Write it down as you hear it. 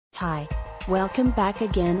Hi. Welcome back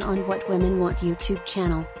again on What Women Want YouTube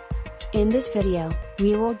channel. In this video,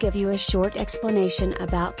 we will give you a short explanation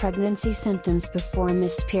about pregnancy symptoms before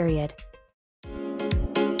missed period.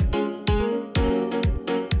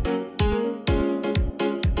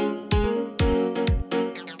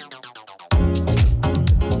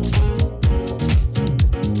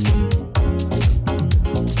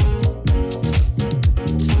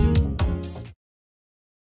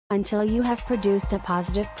 Until you have produced a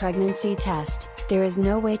positive pregnancy test, there is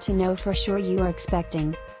no way to know for sure you are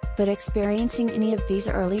expecting. But experiencing any of these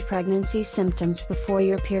early pregnancy symptoms before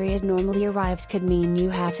your period normally arrives could mean you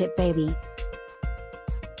have hit baby.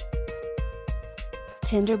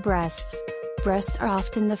 Tender breasts. Breasts are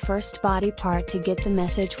often the first body part to get the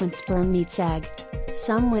message when sperm meets egg.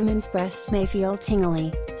 Some women's breasts may feel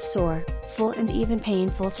tingly, sore, full and even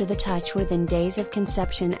painful to the touch within days of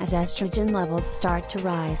conception as estrogen levels start to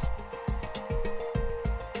rise.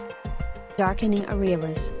 Darkening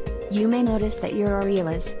areolas. You may notice that your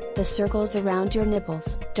areolas, the circles around your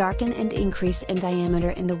nipples, darken and increase in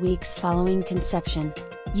diameter in the weeks following conception.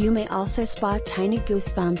 You may also spot tiny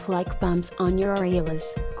goosebump-like bumps on your areolas,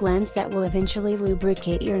 glands that will eventually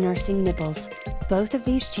lubricate your nursing nipples. Both of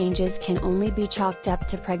these changes can only be chalked up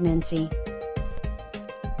to pregnancy.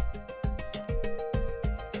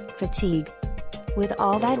 Fatigue. With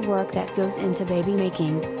all that work that goes into baby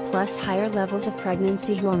making, plus higher levels of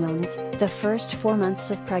pregnancy hormones, the first 4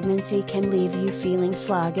 months of pregnancy can leave you feeling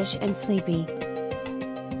sluggish and sleepy.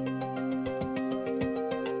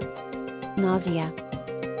 Nausea.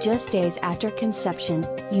 Just days after conception,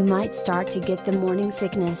 you might start to get the morning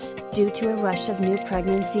sickness, due to a rush of new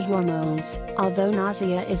pregnancy hormones, although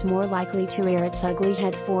nausea is more likely to rear its ugly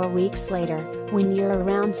head 4 weeks later, when you're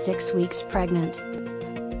around 6 weeks pregnant.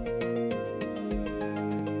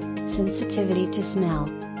 Sensitivity to smell.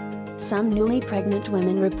 Some newly pregnant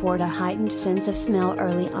women report a heightened sense of smell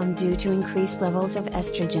early on due to increased levels of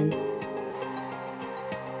estrogen.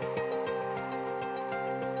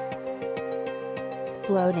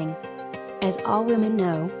 Bloating. As all women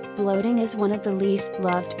know, bloating is one of the least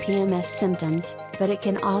loved PMS symptoms, but it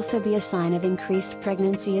can also be a sign of increased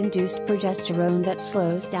pregnancy-induced progesterone that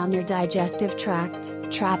slows down your digestive tract,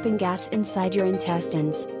 trapping gas inside your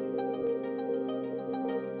intestines.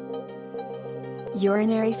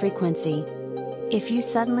 Urinary frequency. If you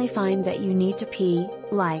suddenly find that you need to pee,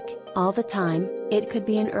 all the time, it could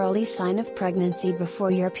be an early sign of pregnancy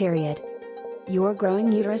before your period. Your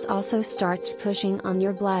growing uterus also starts pushing on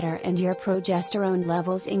your bladder and your progesterone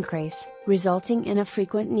levels increase, resulting in a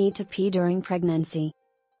frequent need to pee during pregnancy.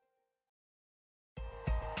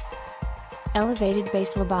 Elevated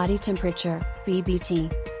basal body temperature,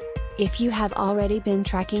 BBT. If you have already been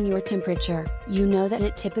tracking your temperature, you know that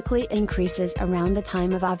it typically increases around the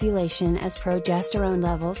time of ovulation as progesterone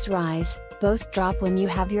levels rise, both drop when you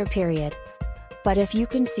have your period. But if you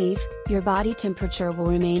conceive, your body temperature will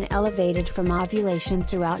remain elevated from ovulation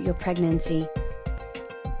throughout your pregnancy.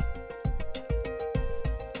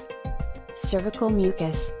 Cervical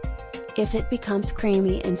mucus. If it becomes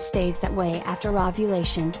creamy and stays that way after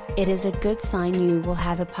ovulation, it is a good sign you will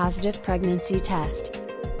have a positive pregnancy test.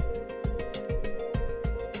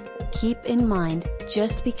 Keep in mind,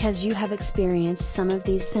 just because you have experienced some of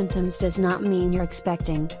these symptoms does not mean you're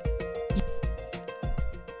expecting.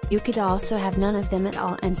 You could also have none of them at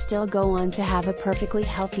all and still go on to have a perfectly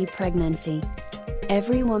healthy pregnancy.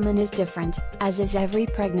 Every woman is different, as is every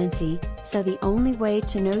pregnancy, so the only way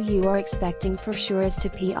to know you are expecting for sure is to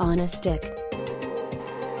pee on a stick.